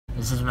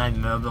This is my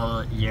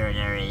mobile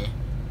urinary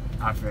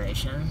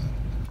operation.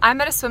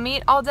 I'm at a swim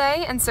meet all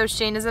day, and so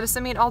Shane is at a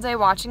swim meet all day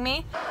watching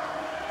me.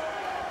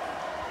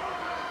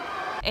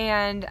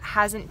 And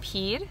hasn't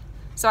peed.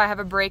 So I have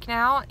a break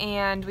now,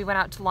 and we went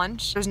out to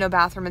lunch. There's no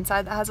bathroom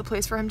inside that has a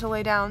place for him to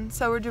lay down,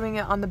 so we're doing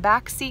it on the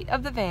back seat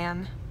of the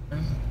van.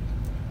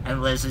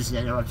 And Liz is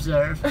going to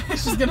observe.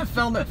 She's gonna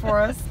film it for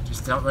us.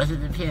 Just don't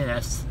listen to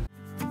penis.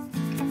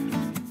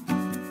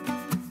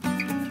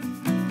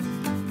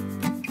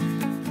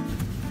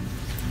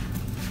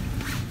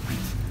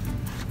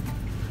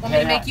 Want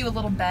me to make you a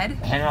little bed?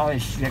 Hand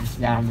always strips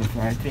down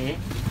before I pee.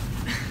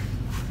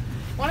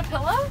 Want a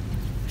pillow?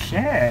 Sure.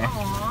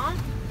 Aww.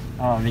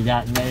 Oh, we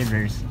got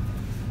neighbors.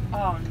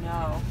 Oh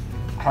no.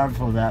 Car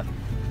pulled up.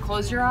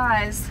 Close your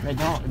eyes. They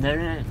don't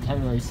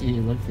totally see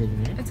you look at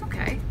me. It's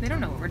okay. They don't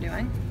know what we're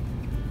doing.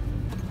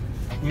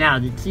 Now,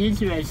 the key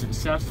to a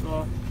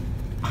successful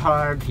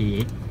car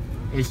pee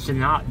is to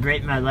not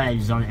break my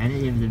legs on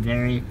any of the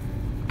very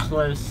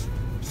close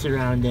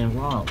surrounding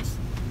walls.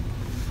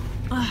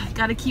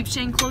 Gotta keep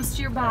Shane close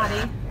to your body.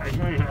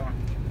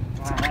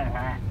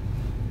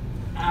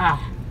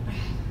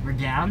 We're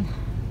down.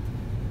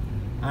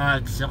 Oh,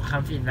 it's so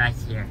comfy back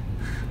here.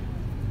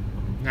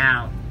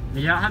 Now,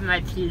 we don't have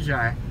my pee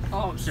jar,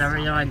 so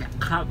we're going to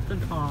cup the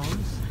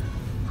palms.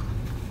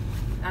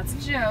 That's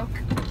a joke.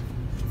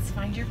 Let's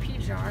find your pee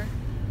jar.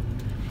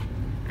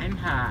 I'm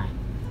high.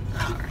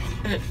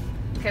 Alright.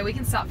 Okay, we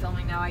can stop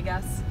filming now, I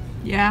guess.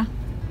 Yeah?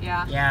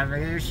 Yeah. Yeah, we're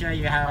going to show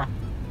you how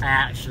I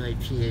actually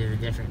pee in a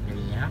different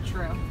video.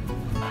 True.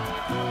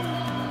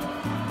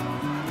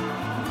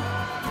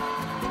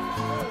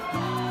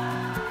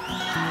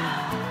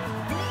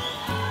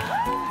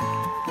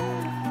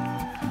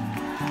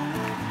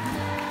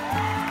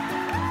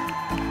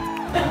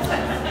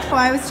 Oh,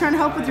 I was trying to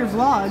help with your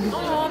vlog.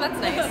 Oh, that's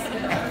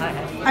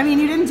nice. I mean,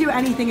 you didn't do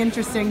anything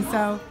interesting,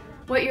 so.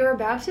 What you're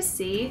about to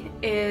see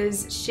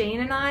is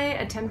Shane and I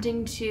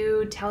attempting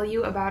to tell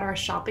you about our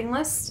shopping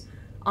list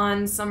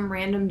on some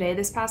random day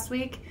this past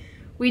week.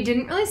 We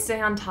didn't really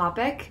stay on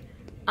topic.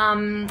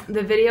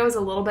 The video is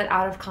a little bit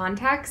out of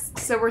context,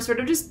 so we're sort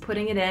of just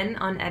putting it in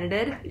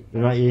unedited.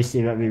 We want you to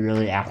see what we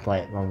really act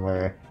like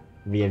when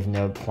we have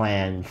no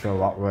plan for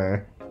what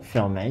we're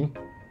filming.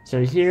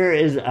 So here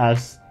is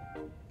us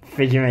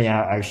figuring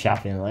out our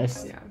shopping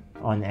list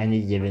on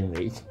any given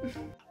week.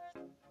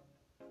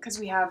 Because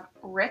we have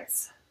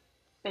Ritz,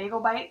 bagel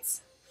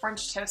bites,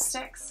 French toast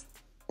sticks.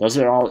 Those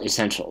are all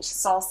essentials.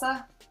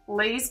 Salsa,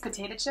 Lay's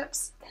potato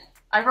chips.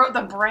 I wrote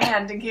the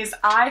brand in case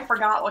I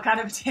forgot what kind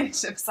of potato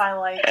chips I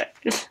like.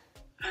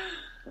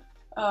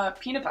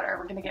 Peanut butter.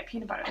 We're gonna get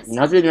peanut butter.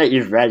 Nothing that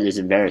you've read is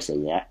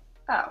embarrassing yet.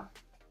 Oh,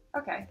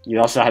 okay. You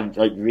also have,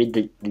 read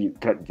the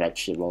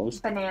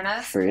vegetables.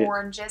 Bananas, fruit.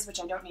 Oranges, which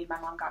I don't need. My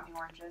mom got me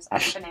oranges. I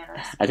need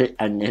bananas. I think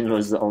onion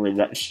was the only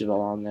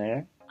vegetable on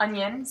there.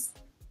 Onions.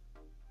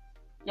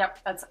 Yep,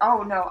 that's,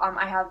 oh no,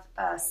 I have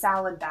a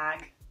salad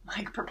bag,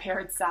 like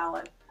prepared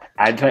salad.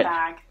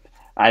 Bag.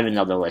 I have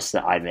another list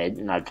that I made,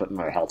 and I put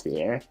more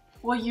healthier.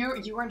 Well,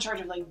 you were in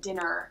charge of,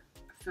 dinner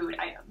food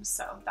items,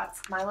 so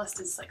my list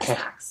is,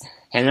 snacks.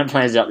 Hannah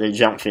plans out the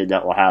junk food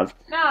that we'll have.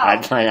 No. I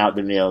plan out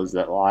the meals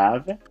that we'll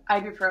have.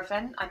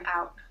 Ibuprofen, I'm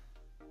out.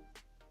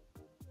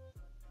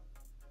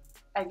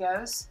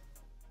 Eggos.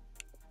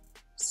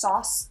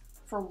 Sauce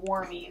for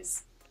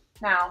warmies.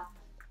 Now,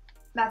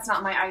 that's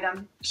not my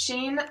item.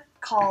 Shane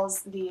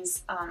calls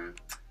these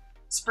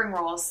spring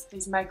rolls,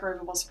 these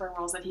microwavable spring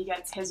rolls that he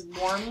gets his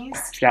warmies.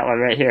 I've got one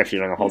right here if you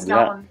want to hold it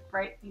up. One,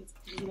 right? He's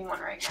eating one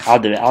right now. I'll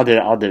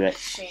do it.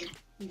 Shane,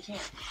 you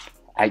can't.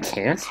 I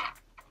can't?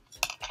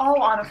 Oh,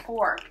 on a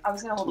fork. I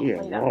was going to hold the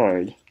plate up.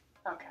 Lord.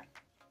 Okay.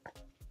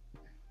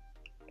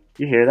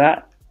 You hear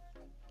that?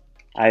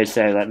 I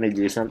say, let me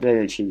do something,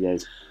 and she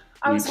goes,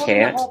 I was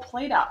holding the whole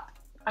plate up.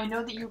 I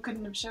know that you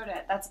couldn't have showed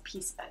it. That's a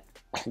piece of it.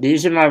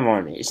 These are my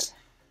warmies.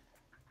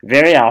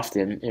 Very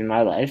often in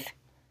my life,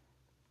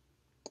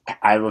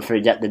 I will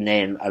forget the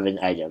name of an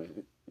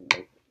item.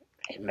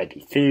 It might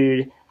be food,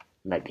 it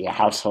might be a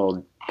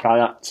household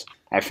product.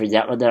 I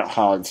forget what they're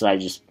called, so I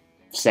just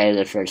say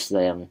the first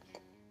thing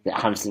that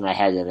comes to my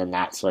head, and then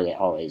that's what it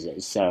always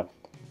is. So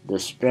the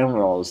spring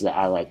rolls that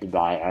I like to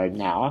buy are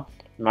now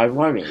my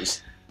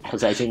warmies.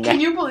 Can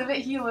you believe it?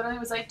 He literally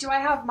was like, do I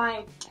have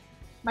my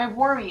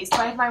warmies? Do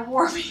I have my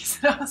warmies?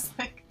 And I was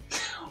like,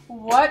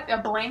 what? A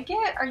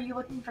blanket? Are you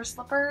looking for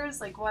slippers?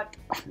 Like what?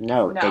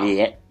 No,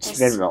 idiot.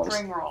 Spring rolls.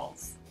 Spring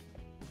rolls.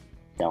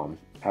 Dumb.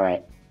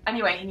 Alright.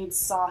 Anyway, he needs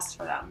sauce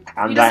for them.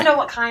 He doesn't know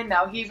what kind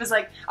though. He was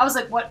like, I was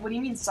like, what do you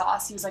mean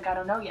sauce? He was like, I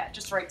don't know yet.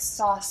 Just write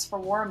sauce for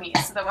warmies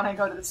so that when I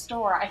go to the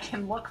store, I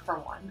can look for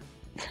one.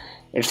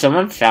 If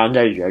someone found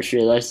our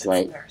grocery list,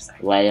 laying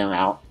them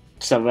out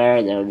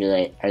somewhere, they would be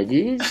like, are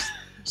these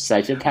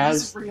psychopaths?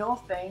 These real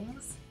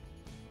things?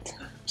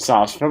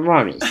 Sauce for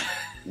warmies.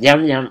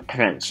 Yum yum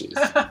crunchies.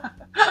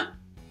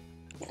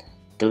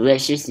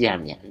 Delicious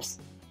yum yums.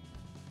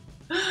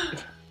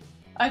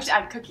 I have to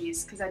add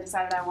cookies because I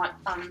decided I want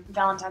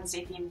Valentine's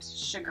Day themed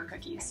sugar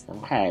cookies.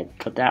 Okay,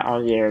 put that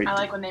on your... I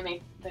like when they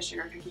make the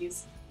sugar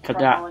cookies. Put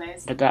for the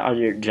holidays. that on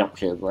your junk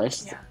food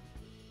list. Yeah.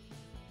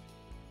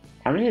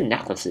 How many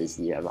necklaces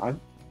do you have on?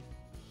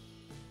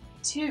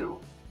 2.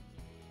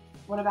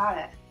 What about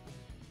it?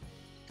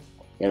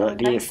 They look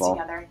beautiful.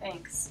 Nice together,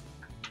 thanks.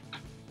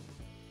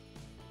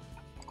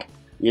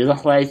 You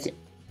look like...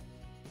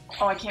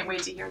 Oh, I can't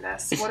wait to hear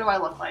this. What do I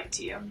look like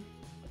to you?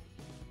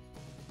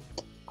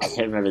 I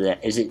can't remember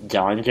that. Is it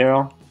Dawn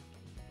Girl?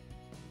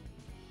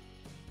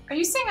 Are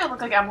you saying I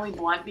look like Emily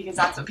Blunt because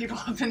that's what people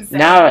have been saying?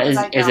 No,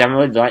 is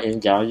Emily Blunt in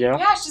Dawn Girl?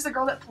 Yeah, she's the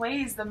girl that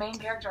plays the main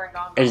character in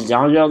Gone Girl. Is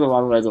Dawn Girl the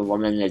one where the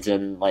woman is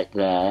in, like,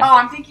 the... Oh,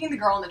 I'm thinking the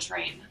girl on the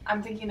train. I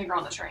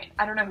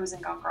don't know who's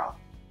in Gone Girl.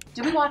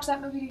 Did we watch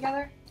that movie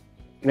together?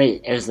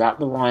 Wait, is that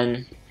the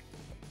one...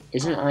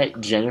 Isn't it, like,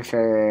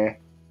 Jennifer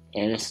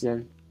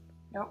Aniston?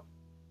 Nope.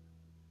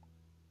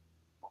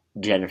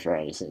 Jennifer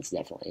Aniston's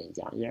definitely in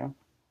Dawn Girl.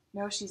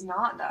 No, she's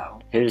not, though.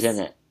 Who's in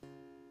it?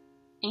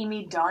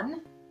 Amy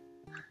Dunn?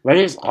 What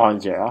is Dawn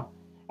Girl?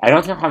 I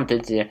don't think I'm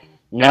thinking...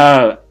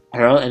 No,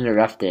 Girl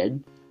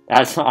Interrupted.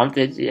 That's what I'm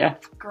thinking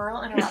of.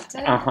 Girl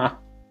Interrupted? Uh-huh.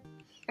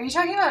 Are you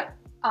talking about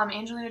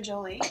Angelina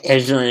Jolie?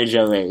 Angelina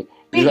Jolie.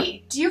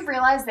 Baby, do you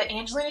realize that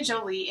Angelina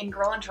Jolie in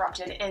Girl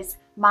Interrupted is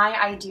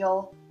my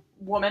ideal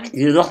woman?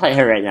 You look like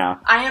her right now.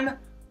 I am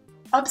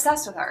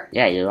obsessed with her.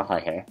 Yeah, you look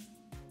like her.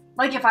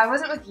 Like, if I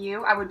wasn't with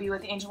you, I would be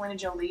with Angelina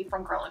Jolie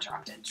from Girl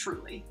Interrupted,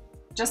 truly.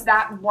 Just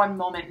that one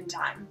moment in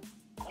time.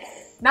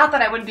 Not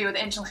that I wouldn't be with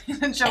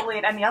Angelina Jolie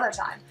at any other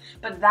time,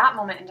 but that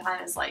moment in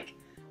time is like,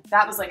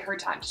 that was like her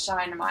time to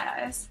shine in my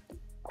eyes.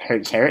 Her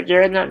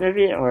character in that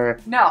movie, or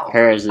no,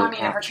 her as an her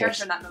actress?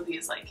 character in that movie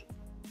is like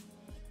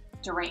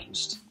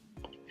deranged.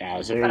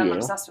 As are but I'm you.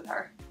 obsessed with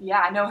her. Yeah,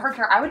 I know her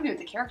character. I would be with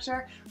the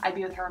character. I'd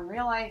be with her in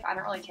real life. I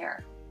don't really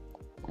care.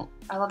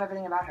 I love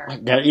everything about her.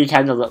 Don't you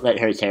kind of look like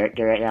her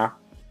character right now?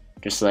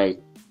 Just like,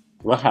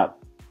 look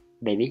up,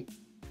 baby.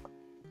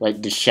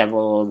 Like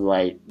disheveled,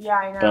 like yeah,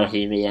 I know.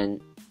 bohemian.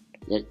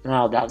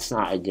 No, that's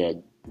not a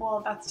good.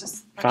 Well, that's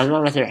just. Find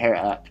one with her hair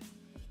up.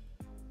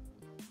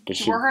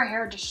 She wore her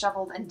hair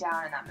disheveled and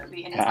down in that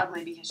movie, and it's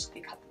ugly because they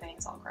cut the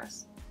bangs all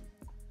gross.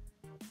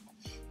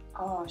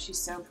 Oh, she's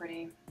so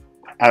pretty.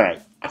 All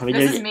right,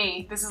 this is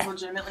me. This is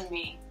legitimately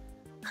me.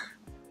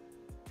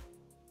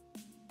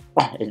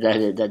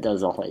 that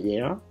does look like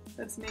you.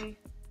 That's me.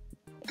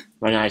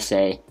 When I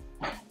say,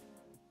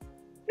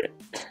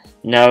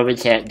 no, we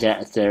can't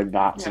get a third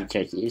box of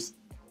cookies.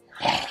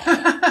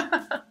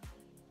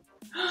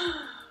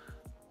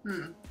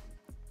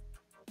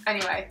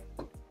 Anyway,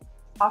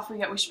 off we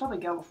go. We should probably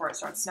go before it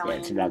starts snowing. Yeah,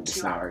 it's about to in 2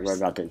 snow. hours.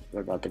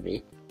 We're about to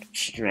be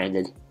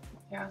stranded.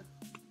 Yeah.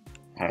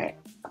 All right.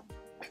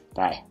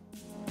 Bye.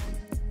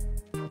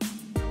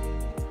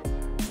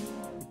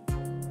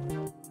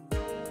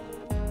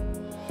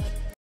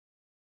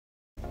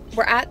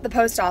 We're at the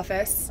post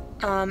office.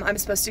 I'm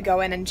supposed to go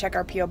in and check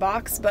our P.O.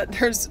 box, but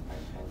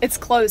it's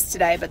closed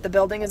today, but the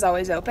building is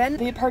always open.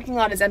 The parking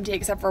lot is empty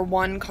except for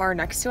one car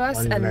next to us.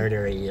 One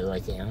murderer you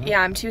looking at?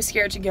 Yeah, I'm too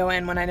scared to go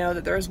in when I know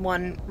that there's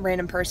one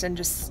random person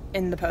just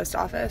in the post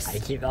office. I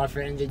keep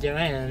offering to go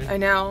in. I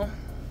know.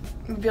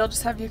 Maybe I'll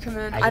just have you come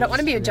in. I don't want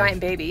to be a giant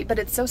baby, but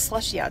it's so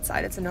slushy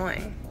outside. It's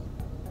annoying.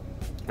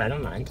 I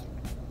don't mind.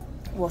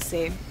 We'll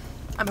see.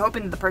 I'm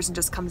hoping the person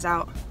just comes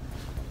out,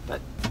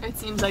 but it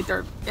seems like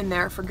they're in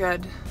there for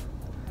good.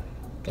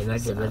 They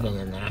might be living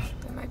in there.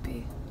 They might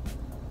be.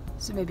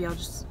 So maybe I'll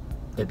just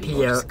we'll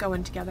just go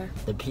in together.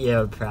 The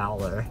P.O.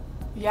 Prowler.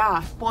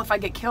 Yeah. Well, if I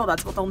get killed,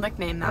 that's what they'll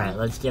nickname them. Alright,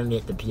 let's go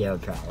meet the P.O.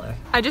 Prowler.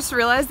 I just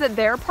realized that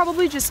they're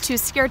probably just too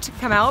scared to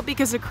come out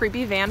because a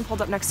creepy van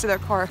pulled up next to their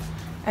car.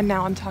 And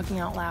now I'm talking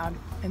out loud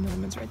and the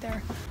woman's right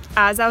there.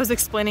 As I was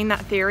explaining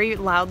that theory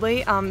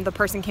loudly, the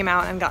person came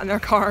out and got in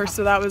their car,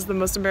 so that was the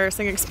most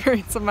embarrassing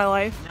experience of my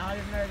life. Not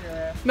a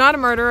murderer. Not a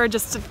murderer,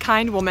 just a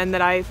kind woman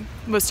that I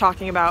was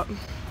talking about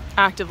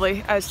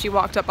actively as she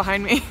walked up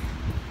behind me.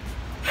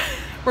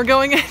 We're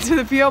going into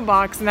the P.O.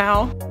 box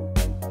now.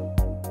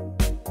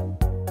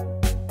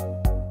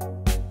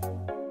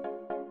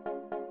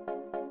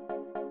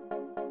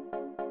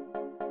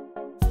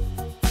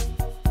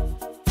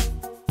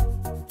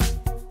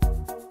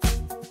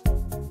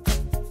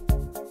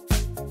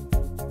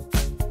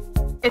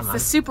 It's the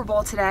Super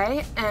Bowl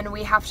today, and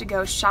we have to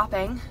go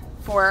shopping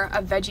for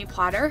a veggie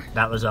platter.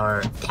 That was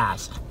our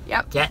task.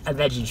 Yep. Get a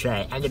veggie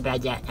tray, and a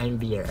baguette, and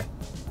beer.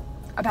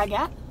 A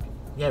baguette?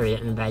 Yeah, we're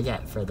getting a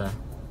baguette for the...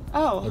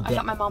 Oh, I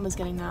thought my mom was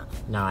getting that.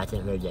 No, I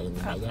think we're getting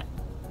the baguette.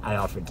 I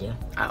offered to.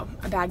 Oh,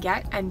 a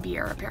baguette and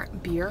beer, apparently.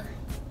 Beer?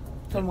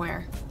 From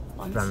where?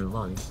 Lunch? From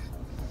lunch.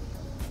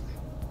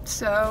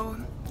 So,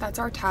 that's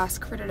our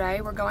task for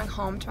today. We're going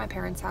home to my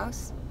parents'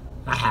 house.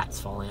 My hat's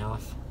falling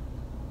off.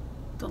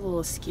 It's a little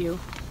askew.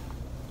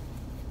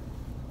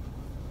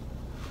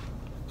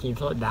 Can you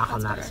pull it back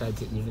on that better. side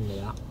to even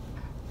it out?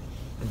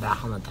 And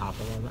back on the top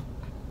a little bit?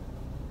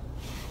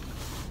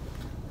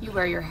 You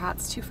wear your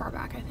hats too far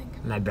back, I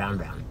think. My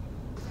brown.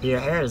 Your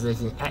hair is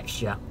looking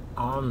extra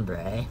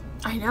ombre.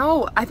 I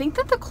know. I think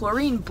that the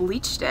chlorine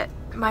bleached it.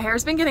 My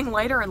hair's been getting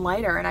lighter and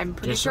lighter, and I'm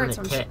pretty Just sure from it's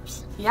the from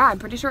tips. Yeah, I'm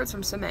pretty sure it's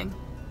from swimming.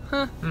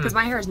 huh, because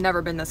my hair has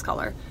never been this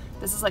color.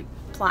 This is like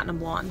platinum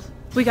blonde.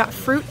 We got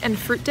fruit and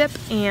fruit dip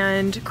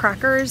and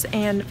crackers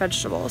and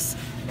vegetables.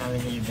 Now we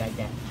need a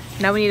baguette.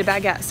 Now we need a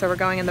baguette, so we're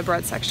going in the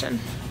bread section.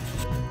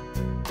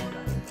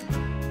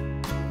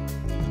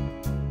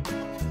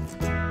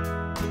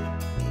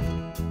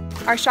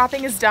 Our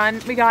shopping is done.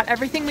 We got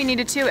everything we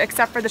needed to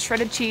except for the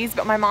shredded cheese,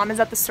 but my mom is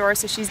at the store,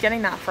 so she's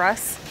getting that for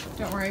us.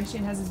 Don't worry,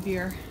 Shane has his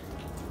beer.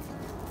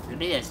 Let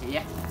me just see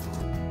ya.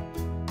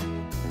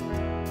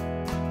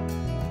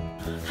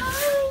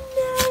 Hi,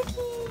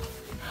 Maggie.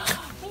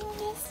 We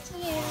missed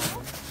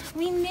you.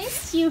 We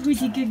missed you.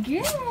 Who's a good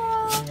girl?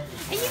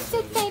 Are you so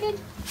excited?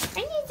 Are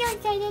you so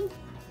excited?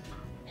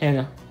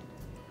 Hannah,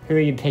 who are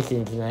you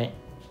picking tonight?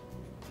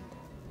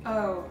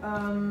 Oh,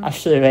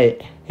 Actually,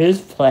 wait. Who's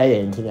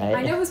playing tonight?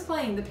 I know who's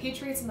playing, the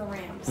Patriots and the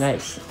Rams.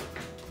 Nice.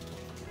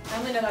 I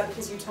only know that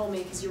because you told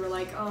me, because you were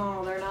like,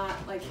 oh, they're not,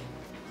 like,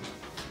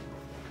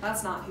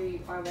 that's not who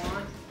I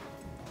want.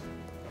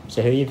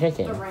 So who are you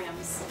picking? The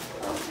Rams.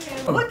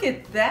 Look at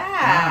Wow,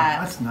 that.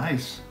 that's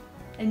nice.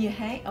 And you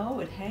hang. Oh,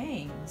 it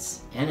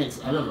hangs. And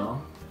it's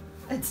edible.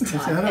 It's It's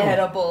not edible.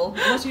 edible.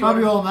 Unless you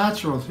Probably want all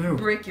natural too. to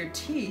break your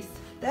teeth.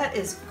 That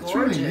is It's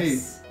really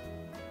gorgeous.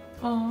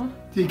 Aw.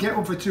 Do you get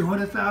one for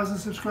 200,000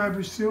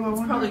 subscribers too? I It's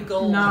wonder. probably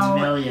gold. No.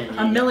 Million.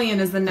 A million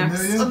is the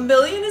next. million? A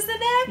million is the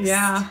next?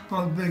 Yeah.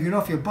 Well, big it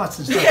off your butts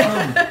and start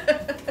coming.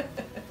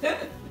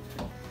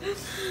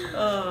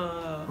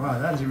 Wow,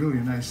 that is a really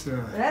nice.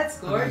 That's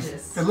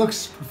gorgeous. It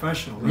looks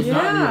professional. We Yeah.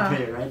 thought you'd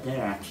put it right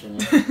there, actually.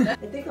 I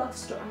think I'll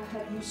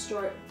have you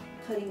start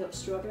cutting up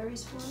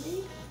strawberries for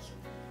me.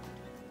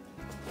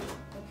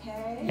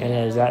 Okay.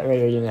 Hannah, is that where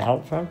you're getting the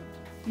help from?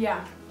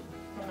 Yeah.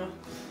 I'm gonna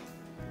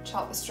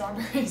chop the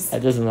strawberries.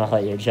 That doesn't look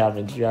like you're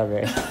chopping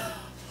strawberry.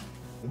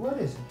 What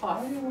is it?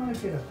 Why do you want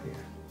to get up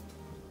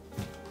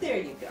here? There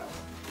you go.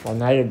 Well,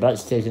 now your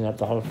butt's taking up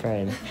the whole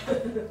frame.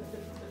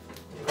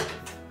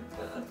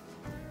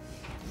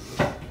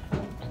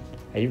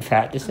 Are you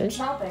practicing?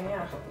 Chopping,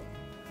 yeah.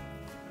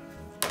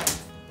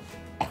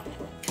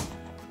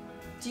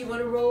 Do you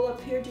want to roll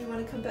up here? Do you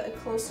want to come back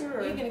closer? Are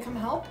Or? you gonna come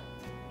help?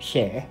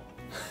 Sure.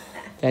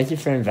 Thank you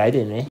for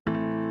inviting me.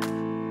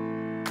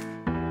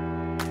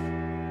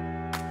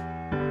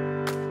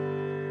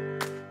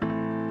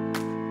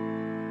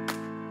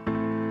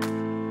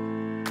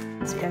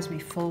 So as we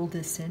fold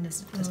this in,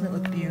 doesn't it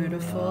look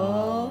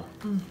beautiful?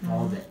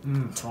 Fold it.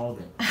 Fold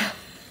it.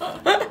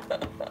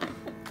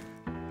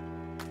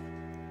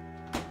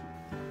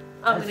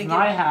 That's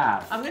my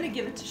half. I'm gonna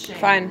give it to Shane.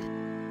 Fine.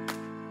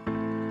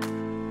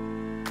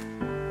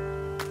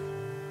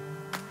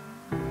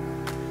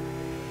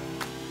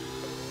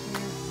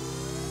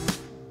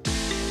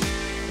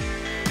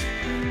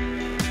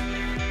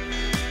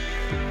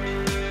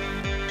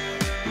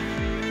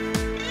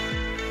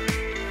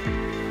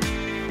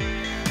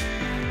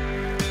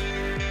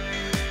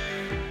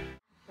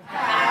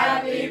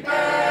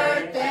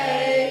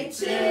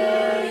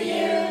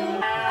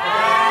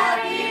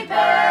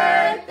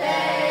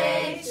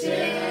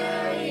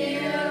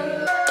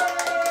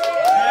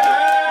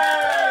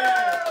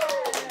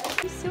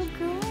 So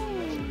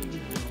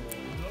good.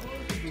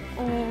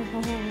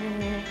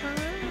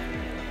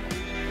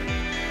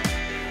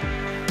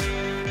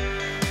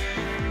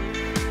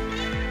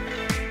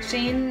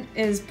 Shane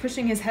is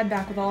pushing his head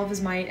back with all of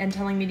his might and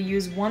telling me to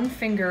use one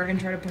finger and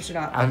try to push it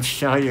up. I'm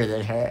sure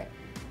that hurt.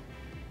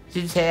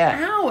 You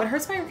can't. Ow, it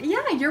hurts my...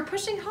 Yeah, you're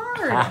pushing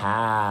hard.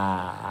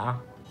 Haha.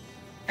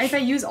 If I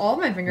use all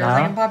my fingers, No,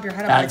 I can pop your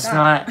head up that's like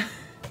that.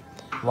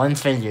 not one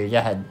finger. Go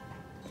ahead.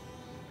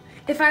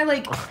 If I,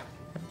 like,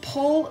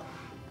 pull...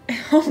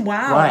 Oh,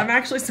 wow, What? I'm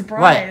actually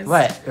surprised.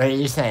 What are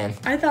you saying?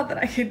 I thought that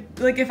I could...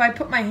 Like, if I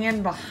put my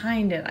hand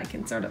behind it, I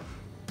can sort of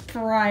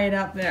pry it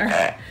up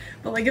there.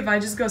 But, like, if I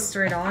just go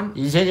straight on...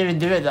 You didn't even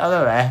do it the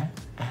other way.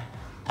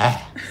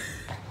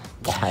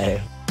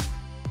 Tired.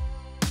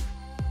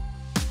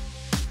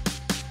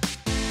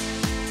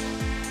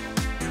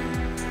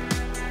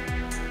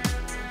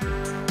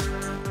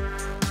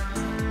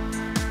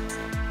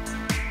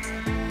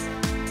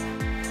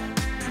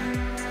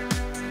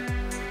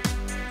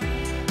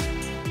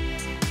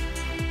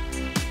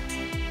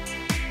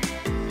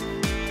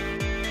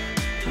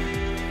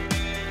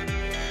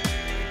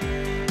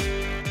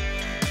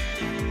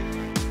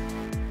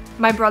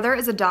 My brother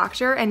is a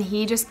doctor, and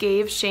he just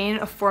gave Shane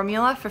a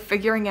formula for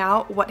figuring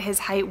out what his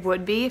height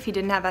would be if he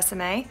didn't have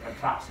SMA.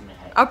 Approximate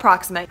height.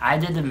 Approximate. I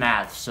did the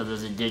math, so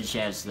there's a good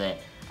chance that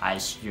I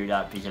screwed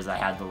up because I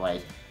had to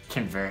like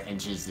convert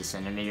inches to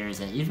centimeters,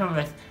 and even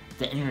with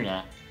the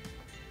internet,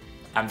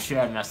 I'm sure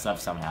I messed up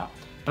somehow.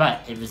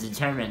 But it was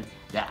determined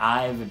that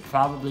I would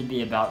probably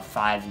be about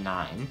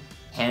 5'9".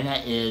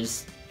 Hannah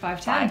is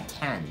 5'10".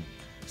 5'10".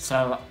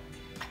 So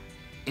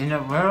in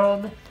a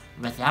world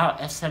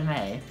without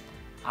SMA,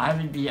 I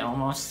would be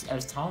almost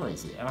as tall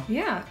as you.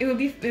 Yeah, it would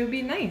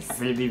be nice.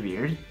 Would it be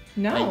weird?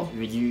 No. Like,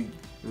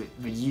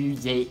 would you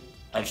date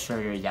a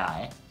shorter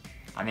guy?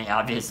 I mean,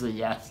 obviously,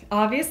 yes.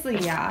 Obviously,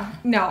 yeah.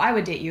 No, I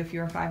would date you if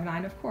you were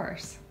 5'9", of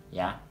course.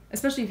 Yeah.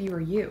 Especially if you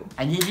were you.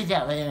 I need to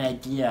get like an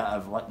idea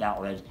of what that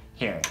would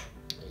Here.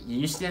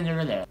 You stand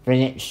over there.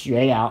 Bring it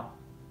straight out.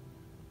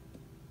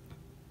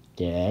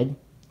 Good.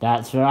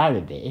 That's where I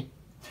would be.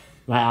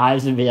 My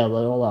eyes would be a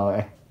little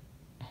lower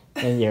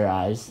than your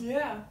eyes.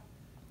 Yeah.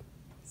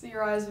 So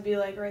your eyes would be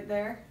like right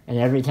there. And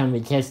every time we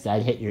kissed,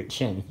 I'd hit your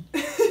chin.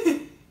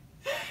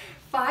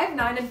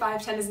 5'9" and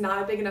 5'10" is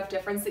not a big enough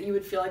difference that you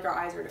would feel like our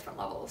eyes are different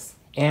levels.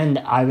 And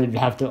I would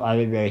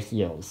wear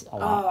heels a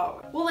lot.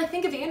 Oh. Well, like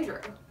think of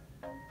Andrew.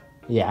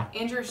 Yeah.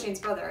 Andrew is Shane's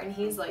brother, and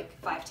he's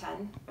like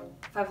 5'10",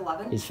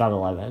 5'11". He's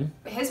 5'11".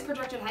 His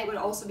projected height would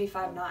also be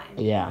 5'9".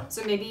 Yeah.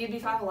 So maybe you'd be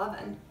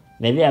 5'11".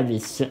 Maybe I'd be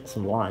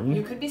 6'1".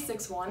 You could be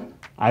 6'1".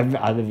 I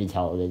would be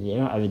taller than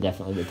you. I would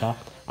definitely be tall.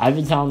 I'd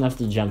be tall enough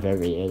to jump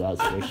over you,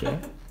 that's for sure.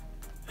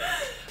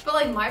 But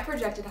like my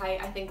projected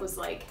height, I think was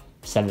like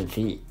 7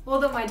 feet. Well,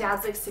 though my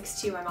dad's like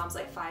 6'2", my mom's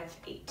like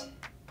 5'8".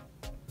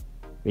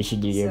 We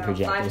should do your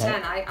projected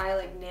height. 5'10", I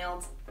like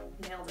nailed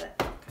it,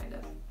 kind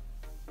of.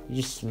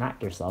 You just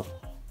smacked yourself.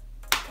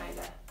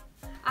 Kinda.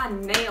 I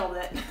nailed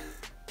it.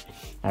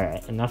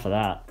 Alright, enough of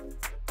that.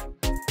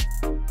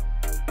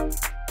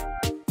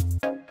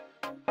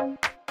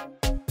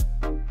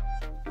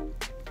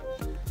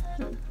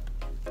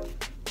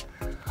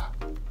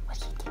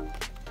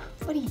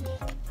 What do you think?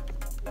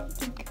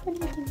 What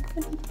do you think?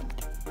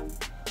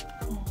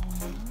 Oh,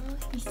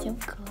 you're so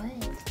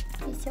good.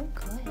 You're so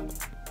good.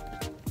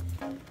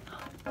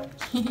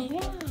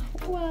 Yeah.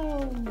 Whoa.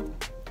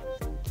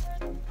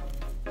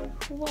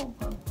 Whoa,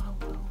 whoa, whoa.